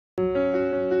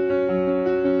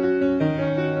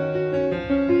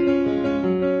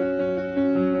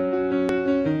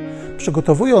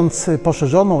Przygotowując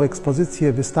poszerzoną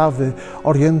ekspozycję wystawy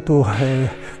Orientu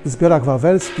w zbiorach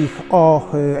wawelskich o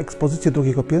ekspozycję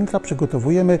drugiego piętra,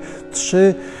 przygotowujemy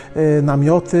 3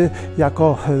 namioty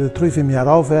jako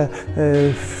trójwymiarowe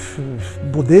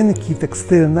budynki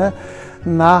tekstylne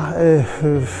na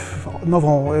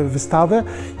nową wystawę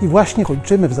i właśnie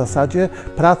kończymy w zasadzie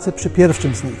pracę przy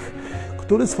pierwszym z nich,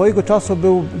 który swojego czasu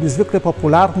był niezwykle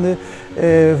popularny,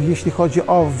 jeśli chodzi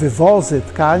o wywozy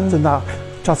tkanin na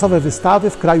czasowe wystawy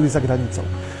w kraju i za granicą.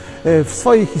 W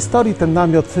swojej historii ten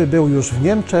namiot był już w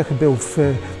Niemczech, był w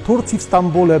Turcji, w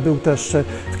Stambule, był też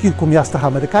w kilku miastach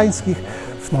amerykańskich,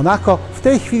 w Monako. W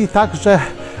tej chwili także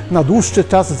na dłuższy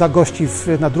czas zagości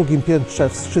na drugim piętrze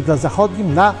w skrzydle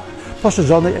zachodnim na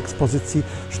poszerzonej ekspozycji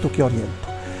Sztuki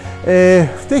Orientu.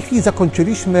 W tej chwili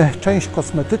zakończyliśmy część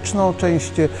kosmetyczną,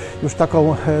 część już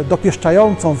taką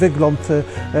dopieszczającą wygląd,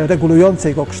 regulujący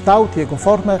jego kształt, jego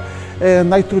formę.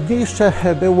 Najtrudniejsze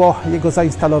było jego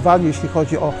zainstalowanie, jeśli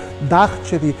chodzi o dach,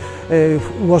 czyli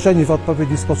ułożenie w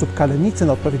odpowiedni sposób kalenicy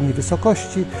na odpowiedniej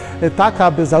wysokości, tak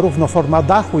aby zarówno forma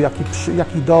dachu,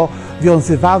 jak i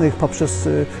dowiązywanych poprzez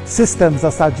system w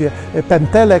zasadzie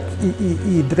pętelek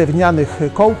i drewnianych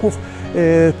kołków,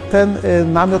 ten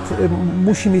namiot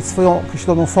musi mieć swoją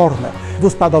określoną formę.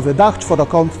 Dwuspadowy dach,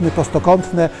 czworokątny,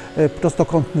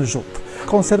 prostokątny rzut.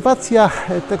 Konserwacja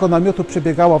tego namiotu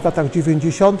przebiegała w latach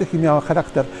 90. i miała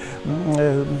charakter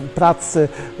prac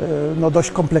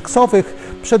dość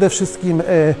kompleksowych. Przede wszystkim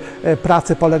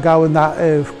prace polegały na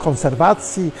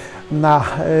konserwacji, na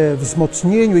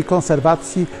wzmocnieniu i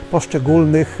konserwacji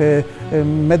poszczególnych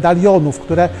medalionów,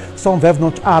 które są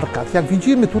wewnątrz arkad. Jak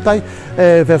widzimy tutaj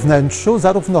we wnętrzu,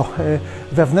 zarówno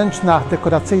wewnętrzna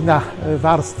dekoracyjna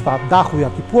warstwa dachu,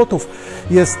 jak i płotów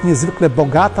jest niezwykle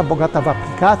bogata w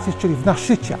aplikacje, czyli w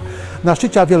naszycia.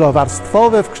 Naszycia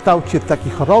wielowarstwowe w kształcie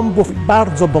takich rąbów.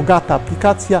 Bardzo bogata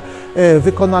aplikacja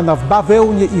wykonana w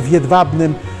bawełnie i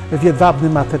w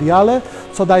jedwabnym materiale,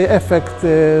 co daje efekt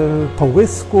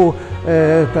połysku,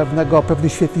 pewnej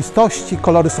świetlistości.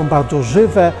 Kolory są bardzo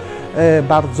żywe,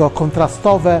 bardzo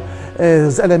kontrastowe,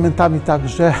 z elementami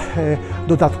także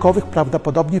dodatkowych,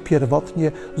 prawdopodobnie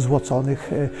pierwotnie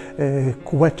złoconych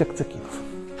kółeczek cekinów.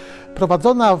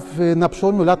 Prowadzona na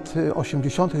przełomie lat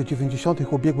 80. i 90.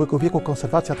 ubiegłego wieku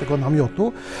konserwacja tego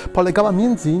namiotu polegała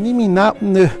m.in. na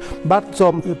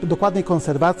bardzo dokładnej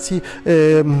konserwacji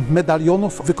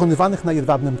medalionów wykonywanych na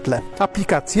jedwabnym tle.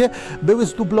 Aplikacje były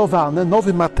zdublowane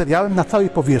nowym materiałem na całej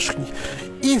powierzchni.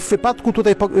 I w wypadku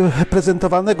tutaj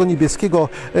prezentowanego niebieskiego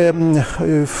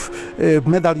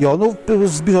medalionu,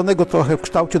 zbliżonego trochę w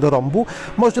kształcie do rąbu,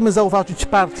 możemy zauważyć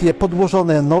partie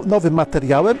podłożone nowym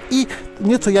materiałem i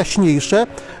nieco jaśniejsze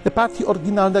partie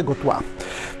oryginalnego tła.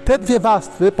 Te dwie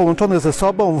warstwy połączone ze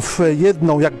sobą w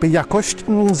jedną jakby jakość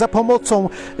za pomocą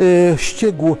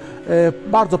ściegu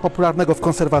bardzo popularnego w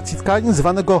konserwacji tkanin,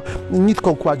 zwanego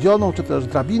nitką kładzioną, czy też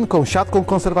drabinką, siatką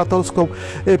konserwatorską.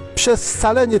 Przez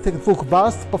scalenie tych dwóch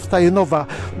warstw powstaje nowa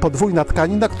podwójna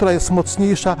tkanina, która jest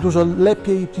mocniejsza, dużo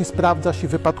lepiej sprawdza się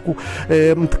w wypadku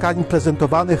tkanin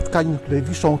prezentowanych, tkanin, które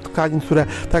wiszą, tkanin, które,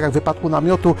 tak jak w wypadku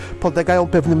namiotu, podlegają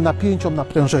pewnym napięciom,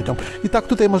 naprężeniom. I tak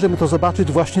tutaj możemy to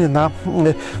zobaczyć właśnie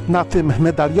na tym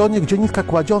medalionie, gdzie nitka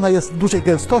kładziona jest dużej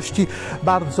gęstości,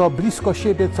 bardzo blisko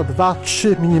siebie, co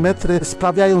 2-3 mm,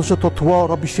 sprawiając, że to tło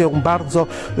robi się bardzo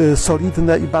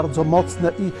solidne i bardzo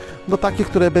mocne i takie,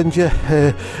 które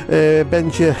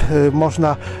będzie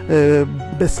można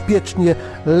bezpiecznie,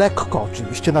 lekko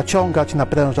oczywiście naciągać,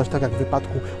 naprężać, tak jak w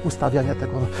wypadku ustawiania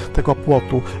tego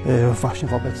płotu właśnie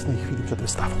w obecnej chwili przed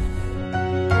wystawą.